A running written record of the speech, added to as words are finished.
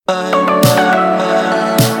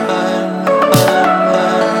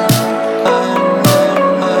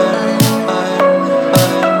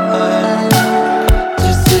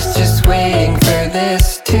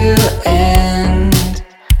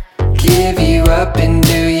up and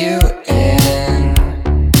do you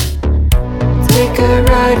in. Take a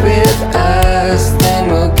ride with us, then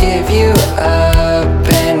we'll give you up,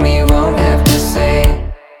 and we won't have to say,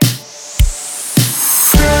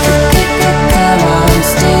 come on,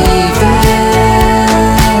 Steven,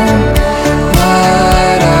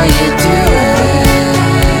 what are you doing?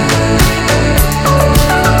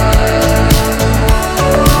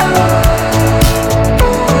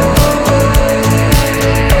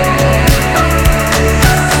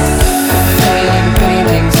 Fading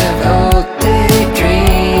paintings of old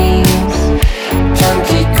daydreams,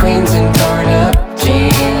 chunky queens and torn up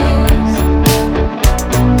jeans.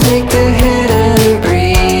 Take a hit and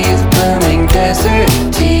breathe, blooming desert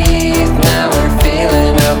teeth. Now we're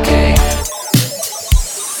feeling okay.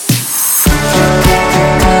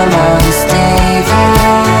 Come on, Steven,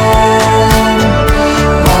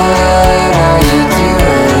 what are you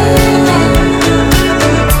doing?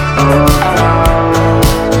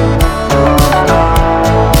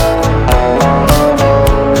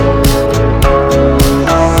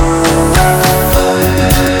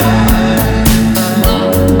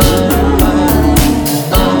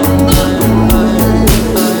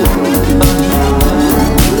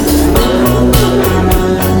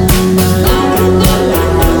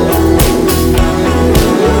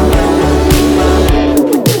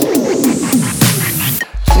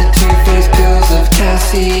 The two-faced pills of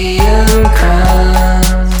calcium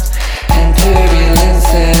crowns, and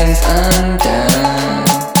turbulence is undone.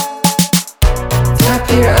 Tap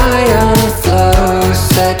your ion flow,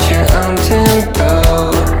 set your own tempo.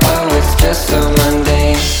 Oh, it's just so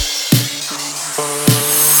mundane.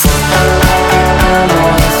 Come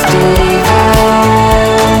on, Steven,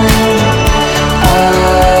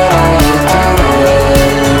 what are you doing? Come on, Steven,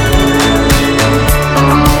 what are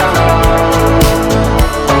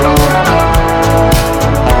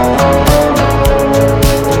you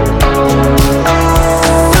doing?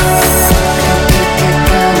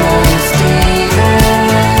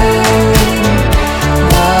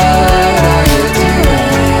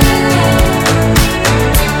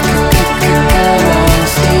 Come on,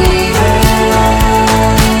 Steven,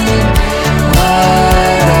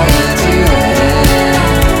 what are you doing?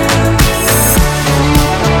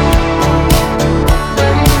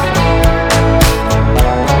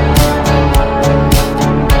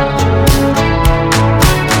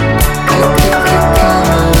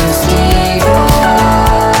 Come on, Steven,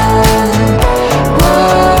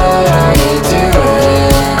 what are you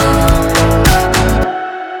doing?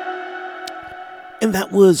 And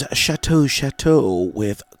that was Chateau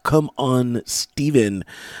with Come On Steven.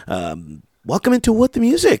 Welcome into What the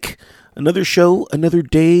Music. Another show, another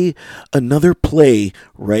day, another play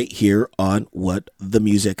right here on What the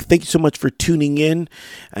Music. Thank you so much for tuning in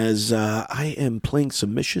as I am playing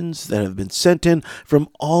submissions that have been sent in from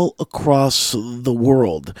all across the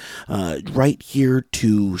world right here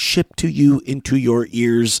to ship to you into your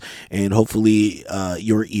ears, and hopefully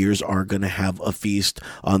your ears are going to have a feast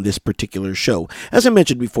on this particular show. As I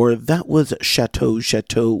mentioned before, that was Chateau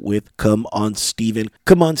with Come On Steven.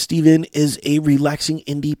 Come On Steven is a relaxing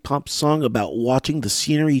indie pop song about watching the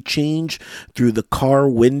scenery change through the car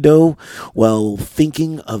window while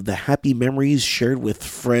thinking of the happy memories shared with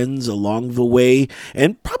friends along the way,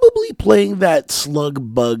 and probably playing that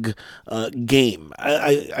slug bug game.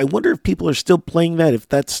 I wonder if people are still playing that, if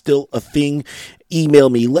that's still a thing. Email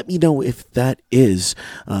me, let me know if that is,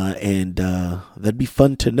 and that'd be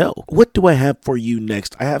fun to know. What do I have for you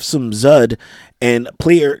next? I have some Zud and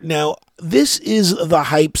Player. Now, this is the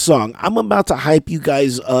hype song. I'm about to hype you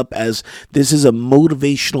guys up, as this is a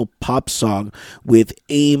motivational pop song with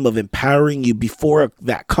aim of empowering you before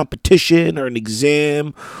that competition or an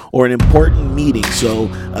exam or an important meeting.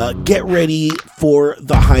 So get ready for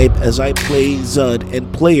the hype as I play Zud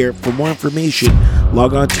and Player. For more information,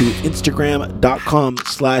 log on to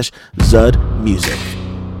Instagram.com/ZudMusic.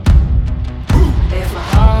 If my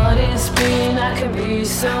heart is beating, I can be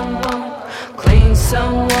someone, clean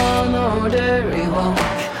someone or dirty one.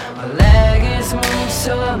 My leg is moved,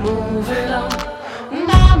 so I move it on. And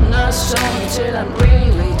I'm not strong till I'm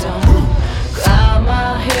really done. Got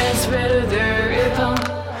my hands better there upon.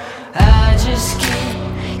 I just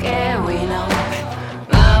keep going on.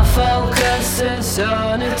 My focus is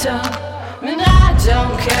on it all. And I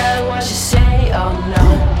don't care what you say or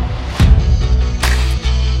no.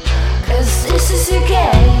 'Cause this is a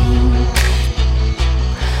game.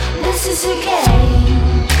 This is a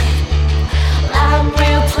game. I'm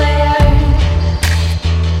real player.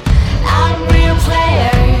 I'm real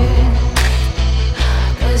player.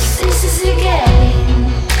 'Cause this is a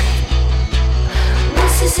game.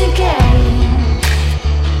 This is a game.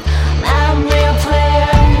 I'm real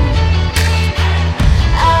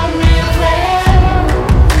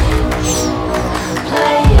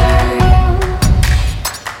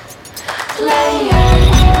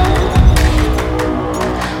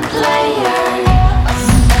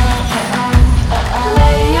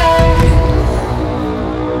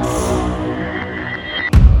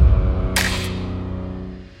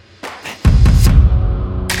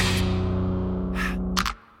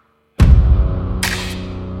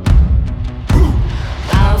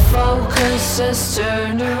focus has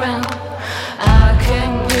turned around. I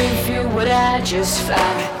can give you what I just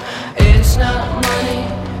found. It's not money,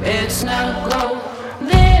 it's not gold.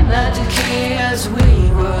 They're not the key as we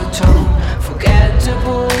were told. Forget the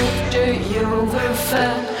border you were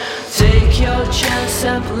fed. Take your chance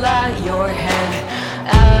and apply your hand.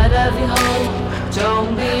 Out of your home,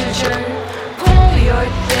 don't be a jerk. Pull your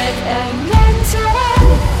dick and get to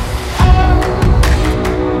it.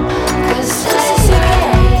 Cause let's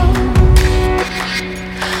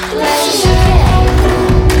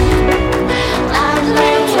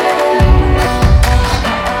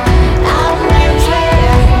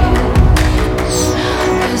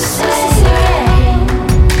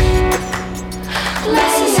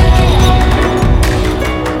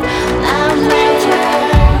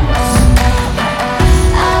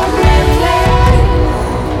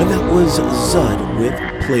Zud with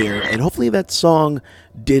Player, and hopefully that song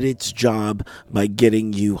did its job by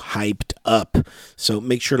getting you hyped up. So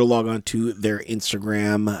make sure to log on to their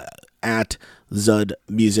Instagram at Zud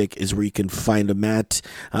Music is where you can find them at.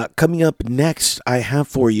 Coming up next, I have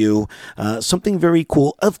for you something very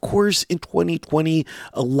cool. Of course, in 2020,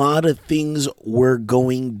 a lot of things were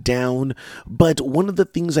going down, but one of the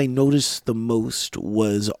things I noticed the most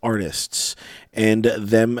was artists and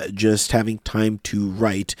them just having time to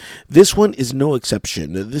write. This one is no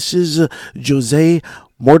exception. This is Jose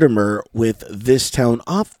Mortimer with This Town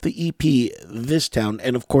off the EP This Town,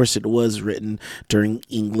 and of course it was written during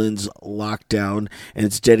England's lockdown, and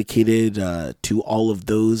it's dedicated to all of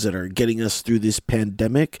those that are getting us through this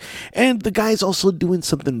pandemic. And the guy's also doing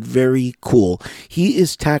something very cool. He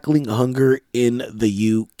is tackling hunger in the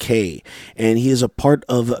UK, and he is a part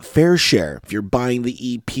of Fair Share. If you're buying the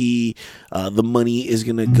EP, the money is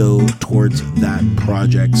going to go towards that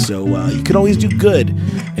project, so you can always do good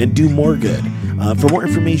and do more good. For more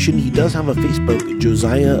information, he does have a Facebook,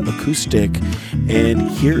 Josiah Acoustic, and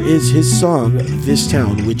here is his song, This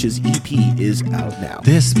Town, which his EP is out now.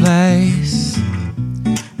 This place,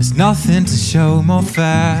 there's nothing to show more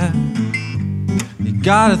fair. You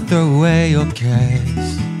gotta throw away your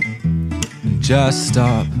cares and just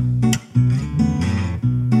stop.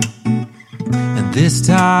 And this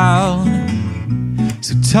town,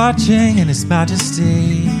 so touching in its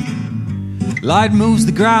majesty, light moves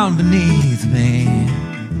the ground beneath me.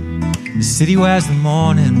 The city wears the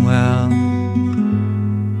morning well,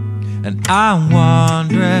 and I'm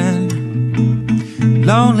wandering,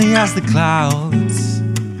 lonely as the clouds.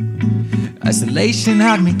 Isolation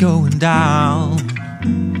had me going down,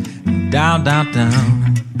 down, down,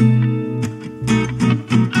 down.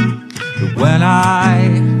 But when I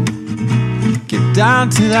get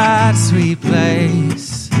down to that sweet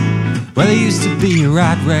place where there used to be a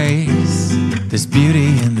rat race, there's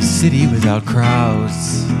beauty in the city without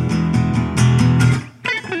crowds.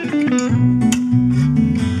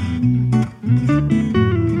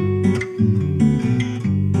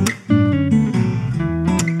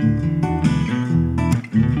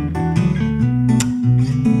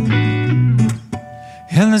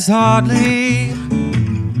 And there's hardly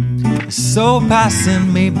a soul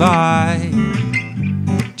passing me by,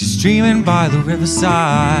 just dreaming by the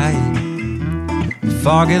riverside. The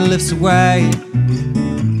fog it lifts away,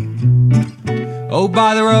 oh,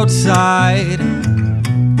 by the roadside,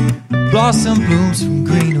 blossom blooms from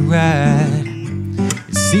green to red.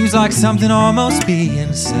 It seems like something almost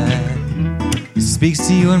being said. It speaks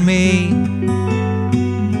to you and me,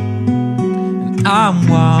 and I'm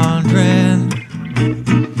wandering,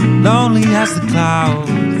 lonely as the clouds.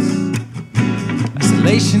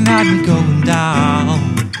 Isolation had me going down,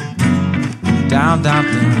 down, down,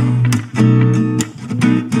 down.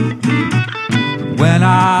 When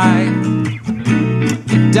I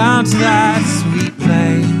get down to that sweet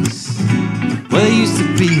place where there used to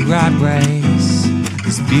be a rat race,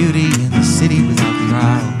 there's beauty in the city without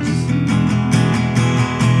crowds.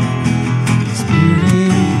 There's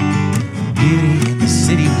beauty in the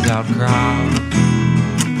city without crowds.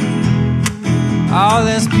 Oh,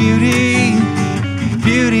 there's beauty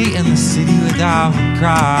in the city without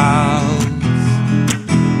crowds.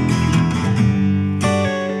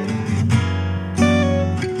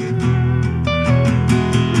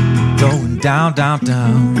 Going down, down,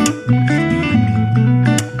 down.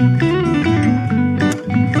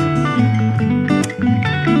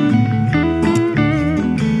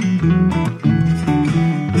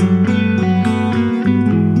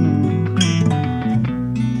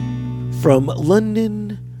 From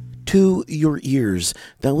London to your ears,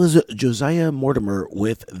 that was Josiah Mortimer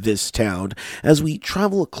with This Town. As we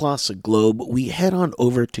travel across the globe, we head on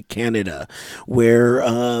over to Canada, where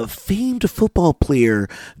famed football player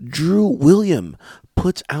Drew William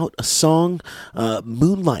puts out a song,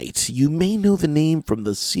 Moonlight. You may know the name from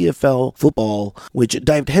the CFL football, which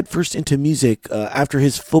dived headfirst into music after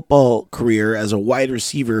his football career as a wide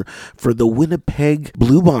receiver for the Winnipeg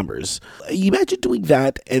Blue Bombers. Imagine doing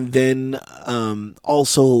that and then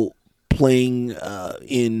also playing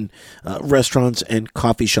in restaurants and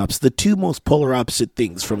coffee shops. The two most polar opposite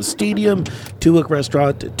things, from a stadium to a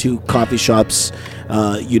restaurant to coffee shops.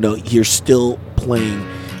 You're still playing.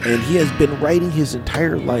 And he has been writing his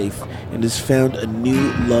entire life and has found a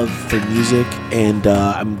new love for music. And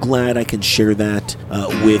I'm glad I can share that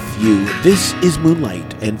with you. This is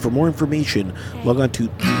Moonlight. And for more information, log on to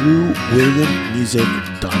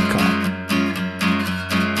drewwilliammusic.com.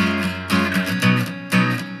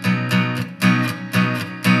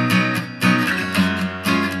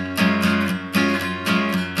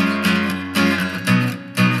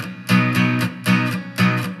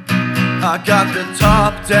 I got the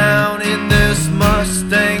top down in this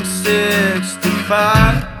Mustang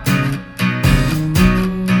 65.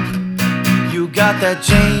 You got that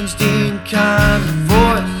James Dean kind of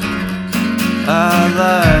voice I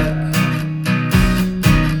like.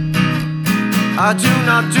 I do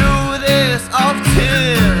not do this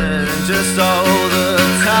often, just all the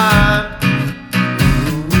time.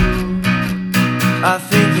 I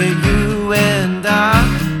think that you and I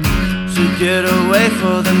should get away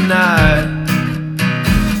for the night.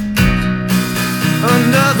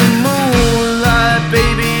 Under the moonlight,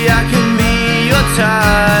 baby, I can be your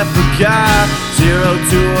type of guy. 0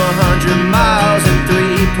 to 100 miles in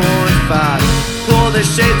 3.5. Pull the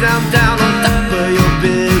shades down on top of your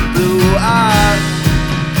big blue eyes.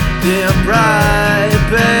 They're bright,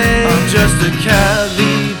 babe. I'm just a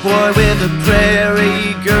Cali boy with a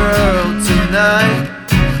prairie girl tonight.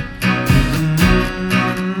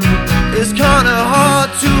 It's kinda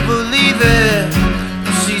hard to believe it,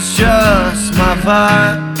 she's just my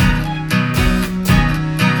vibe.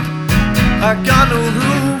 I got no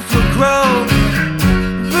room for growth,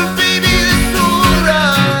 but baby, it's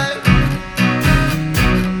alright.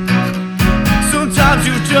 Sometimes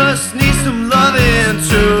you just need some loving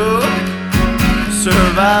to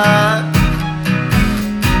survive.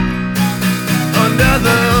 Under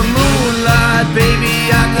the moonlight, baby,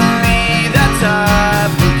 I can be that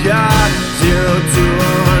type of guy. 0 to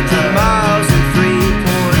 100 miles in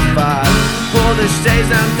 3.5. Pull the shades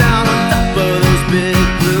down on top of those big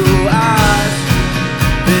blue eyes.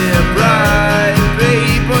 They're bright,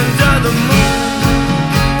 babe, under the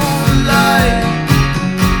moonlight.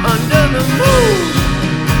 Under the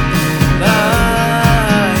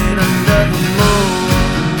moonlight. Under the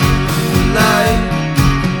moonlight.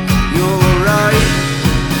 You're right,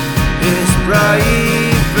 it's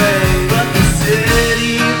bright, babe, but the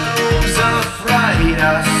city moves afraid.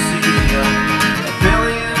 I see a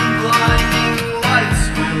billion blinding lights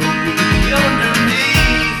will be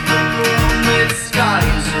underneath the moonlit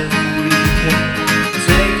skies if we can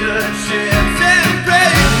take a chance and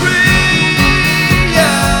break free.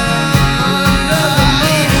 Yeah, under the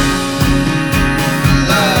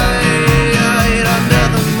moonlight, under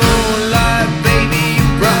the moonlight, baby, you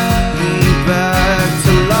brought me back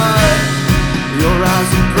to life. Your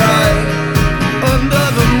eyes are bright under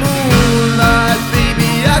the moonlight,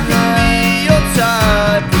 baby. I can be your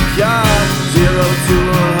type of guy. 0 to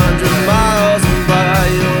 100 miles and by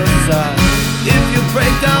your side. If you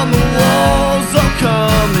break down the walls, I'll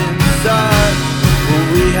come inside. What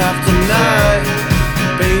we have tonight,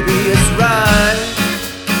 baby, it's right.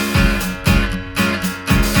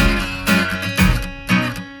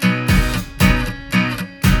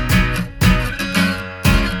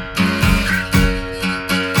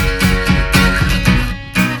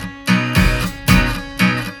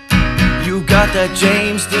 You got that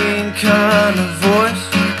James Dean kind of voice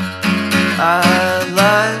I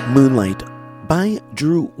like. Moonlight by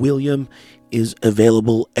Drew William is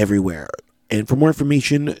available everywhere. And for more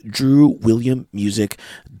information,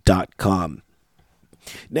 drewwilliammusic.com.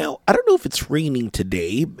 Now, I don't know if it's raining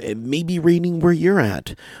today, it may be raining where you're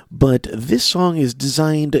at, but this song is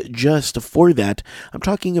designed just for that. I'm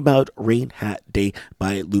talking about Rain Hat Day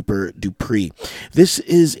by Looper Dupree. This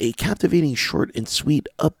is a captivating, short and sweet,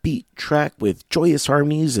 upbeat track with joyous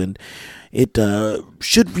harmonies, and it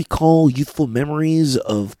should recall youthful memories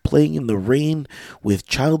of playing in the rain with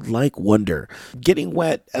childlike wonder. Getting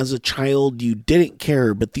wet as a child, you didn't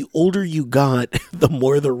care, but the older you got, the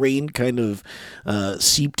more the rain kind of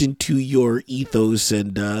seeped into your ethos,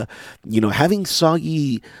 and having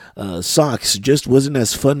soggy socks just wasn't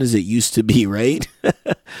as fun as it used to be, right?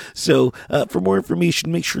 So for more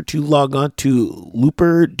information, make sure to log on to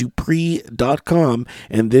looperdupree.com,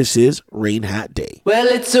 and this is Rain Hat Day. Well,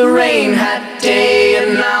 it's a rain hat day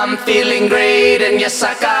and I'm feeling great, and yes,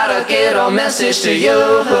 I gotta get a message to you.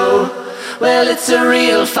 Well, it's a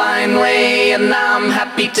real fine way, and I'm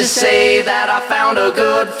happy to say that I found a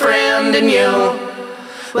good friend in you.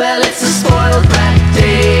 Well, it's a spoiled brat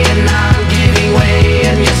day and I'm giving way,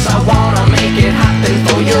 and yes, I wanna make it happen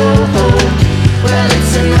for you. Well,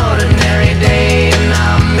 it's an ordinary day and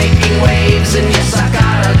I'm making waves, and yes, I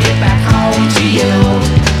gotta get back home to you.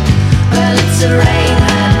 Well, it's a rain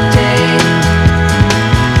hat day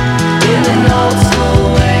in an old school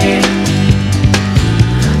way.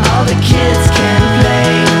 All the kids can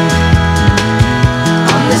play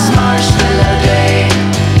on this marshmallow day.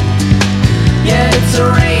 Yeah, it's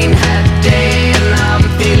a rain hat day and I'm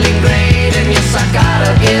feeling great, and yes, I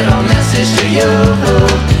gotta get a message to you.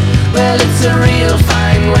 Well, it's a real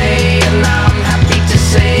fine way, and I'm happy to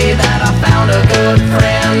say that I found a good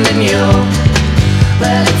friend in you.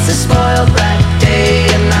 Well, it's a spoiled brat day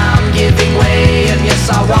and I'm giving way, and yes,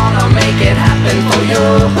 I wanna make it happen for you.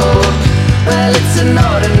 Well, it's an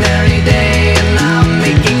ordinary day and I'm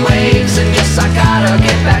making waves, and yes, I gotta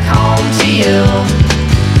get back home to you.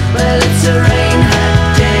 Well, it's a rain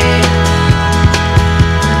hat day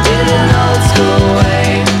in an old school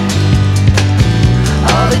way.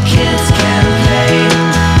 All the kids can play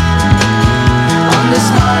on this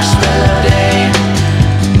marshmallow day.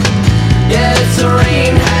 Yeah, it's a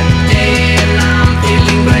rain hat day and I'm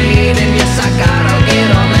feeling great, and yes, I gotta get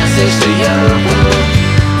a message to you.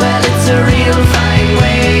 Well, it's a real fine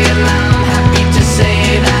way, and I'm happy to say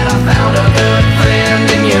that I found a good friend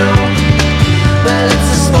in you. Well, it's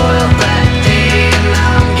a spoiled brat day and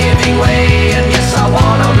I'm giving way, and yes, I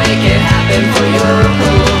wanna make it happen for you.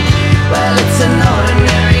 Well, it's an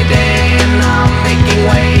ordinary day and I'm making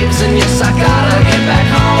waves, and yes, I gotta get back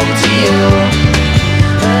home to you.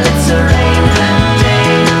 Well, it's a rain hat day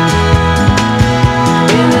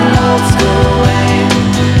in an old school way.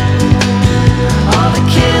 All the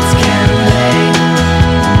kids can play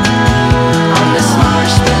on this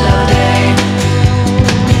marshmallow day.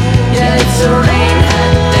 Yeah, it's a rain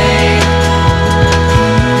hat day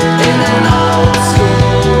in an old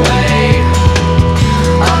school way.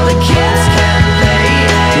 All the kids can play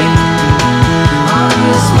on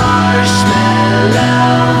this marshmallow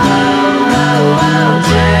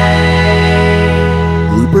day.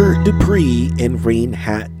 Looper Dupree and Rain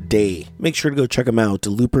Hat Day. Make sure to go check them out,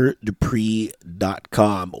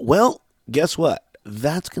 looperdupree.com. Well, guess what?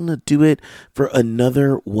 That's going to do it for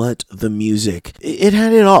another What the Music. It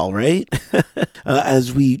had it all, right?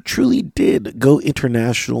 As we truly did go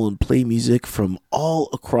international and play music from all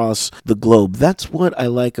across the globe. That's what I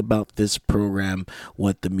like about this program,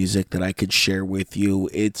 What the Music, that I could share with you.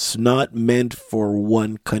 It's not meant for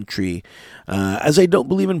one country, as I don't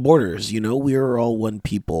believe in borders. You know, we are all one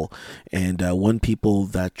people, and one people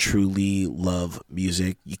that truly love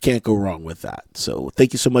music. You can't go wrong with that. So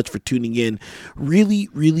thank you so much for tuning in. Really,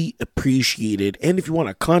 really appreciate it. And if you want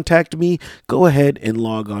to contact me, go ahead and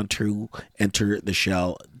log on to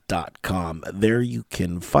entertheshell.com. There you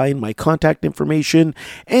can find my contact information,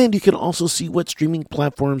 and you can also see what streaming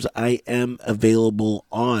platforms I am available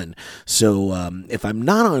on. So if I'm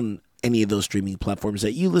not on any of those streaming platforms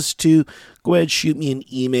that you listen to, go ahead, shoot me an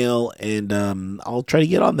email, and I'll try to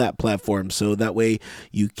get on that platform, so that way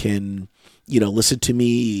you can, listen to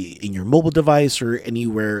me in your mobile device or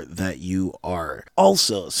anywhere that you are.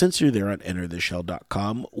 Also, since you're there on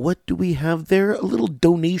entertheshell.com, what do we have there? A little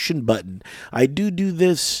donation button. I do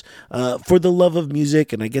this for the love of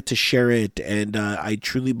music, and I get to share it, and I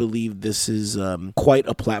truly believe this is quite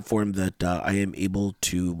a platform that I am able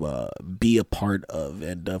to be a part of.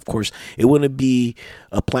 And of course, it wouldn't be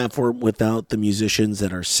a platform without the musicians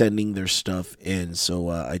that are sending their stuff in. So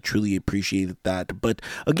I truly appreciate that. But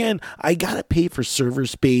again, I gotta pay for server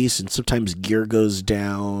space, and sometimes gear goes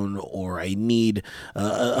down, or I need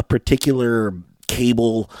a particular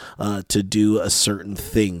cable to do a certain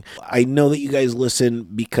thing. I know that you guys listen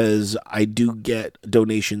because I do get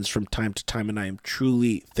donations from time to time, and I am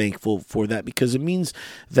truly thankful for that, because it means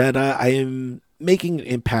that I am making an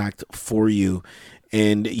impact for you,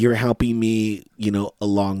 and you're helping me,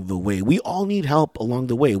 along the way. We all need help along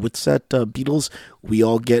the way. What's that, Beatles? We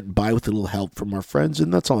all get by with a little help from our friends,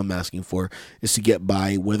 and that's all I'm asking for, is to get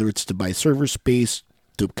by, whether it's to buy server space,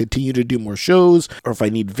 to continue to do more shows, or if I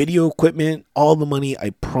need video equipment. All the money, I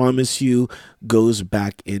promise you, goes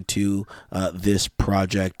back into this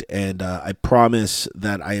project, and I promise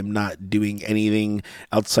that I am not doing anything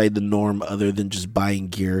outside the norm other than just buying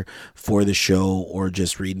gear for the show or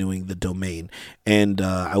just renewing the domain. And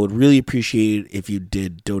I would really appreciate it if you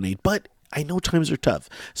did donate, but I know times are tough,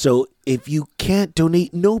 so if you can't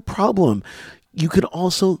donate, no problem. You can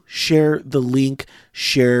also share the link,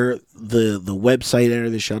 share the website,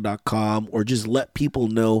 entertheshow.com, or just let people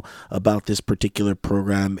know about this particular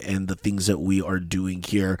program and the things that we are doing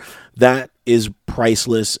here. That is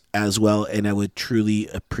priceless as well, and I would truly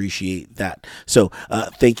appreciate that. So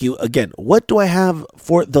thank you again. What do I have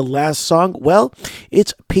for the last song? Well,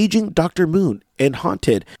 it's Paging Dr. Moon and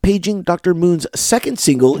Haunted. Paging Dr. Moon's second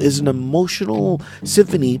single is an emotional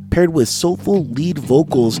symphony paired with soulful lead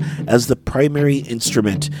vocals as the primary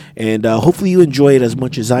instrument, and hopefully you enjoy it as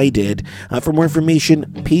much as I did. For more information,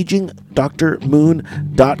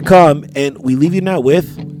 pagingdrmoon.com, and we leave you now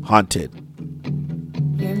with Haunted.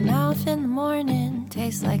 Your mouth in the morning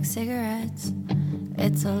tastes like cigarettes.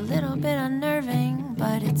 It's a little bit unnerving,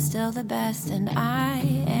 but it's still the best, and I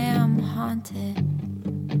am haunted.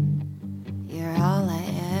 You're all I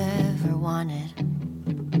ever wanted.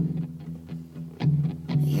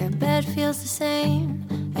 Your bed feels the same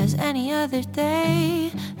as any other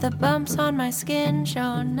day. The bumps on my skin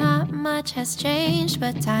show not much has changed,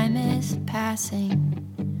 but time is passing.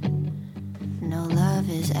 No love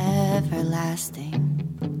is everlasting.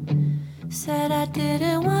 Said I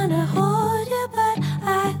didn't wanna hold you, but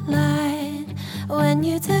I lied. When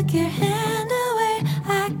you took your hand away,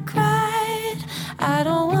 I cried. I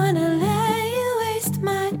don't wanna let you waste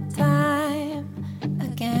my time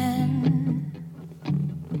again.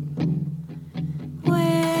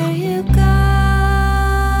 Where you go,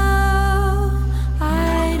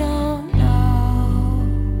 I don't know.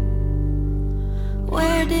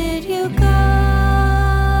 Where did you go?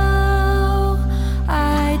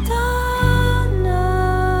 I don't know.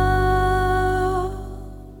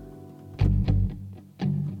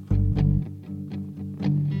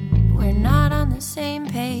 We're not on the same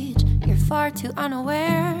page. You're far too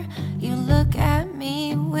unaware. You look at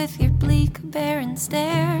me with your bleak, barren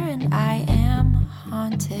stare, and I am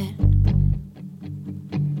haunted.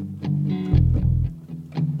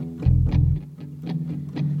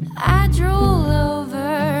 I drool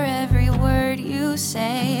over every word you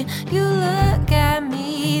say. You look at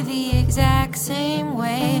me the exact same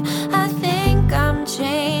way. I think I'm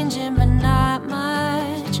changing, but not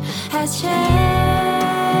much has changed.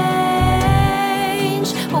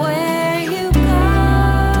 Where you go,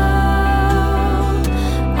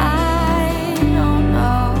 I don't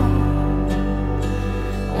know.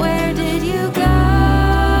 Where did you go?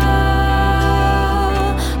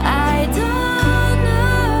 I don't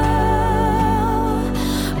know.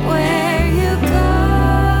 Where you go,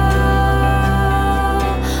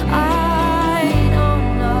 I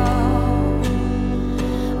don't know.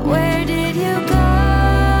 Where did you go?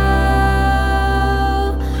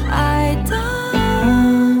 I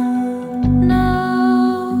don't know.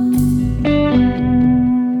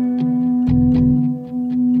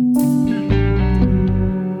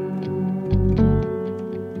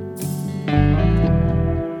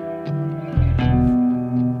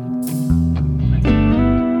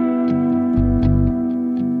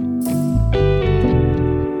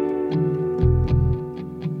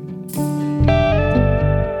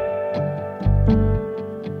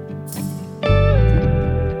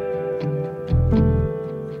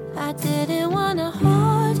 I didn't wanna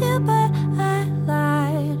hold you, but I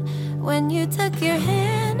lied. When you took your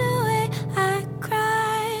hand away, I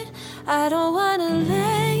cried. I don't wanna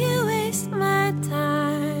let you waste my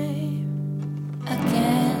time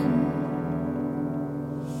again.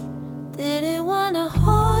 Didn't wanna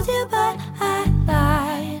hold you, but I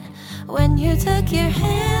lied. When you took your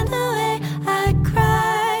hand away, I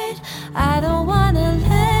cried. I don't wanna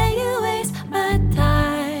let you waste my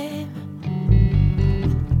time.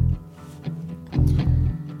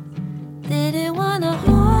 Didn't wanna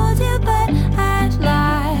hold you, but I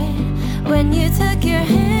lied. When you took your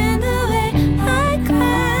hand away, I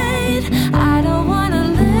cried. I don't wanna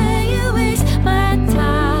let you waste my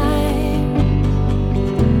time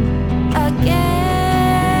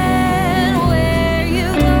again. Where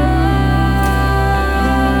you go,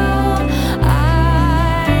 I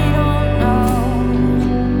don't know.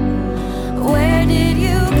 Where did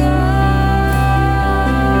you go?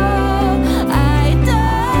 I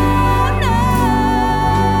don't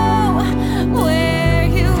know. Where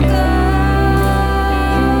you go,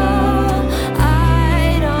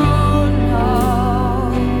 I don't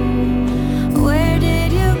know. Where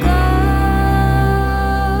did you go?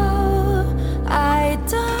 I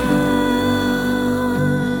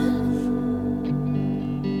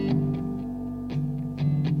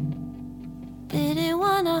didn't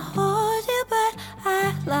wanna hold you, but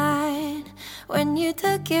I lied. When you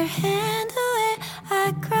took your hand away,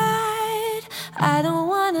 I cried. I don't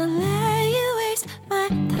want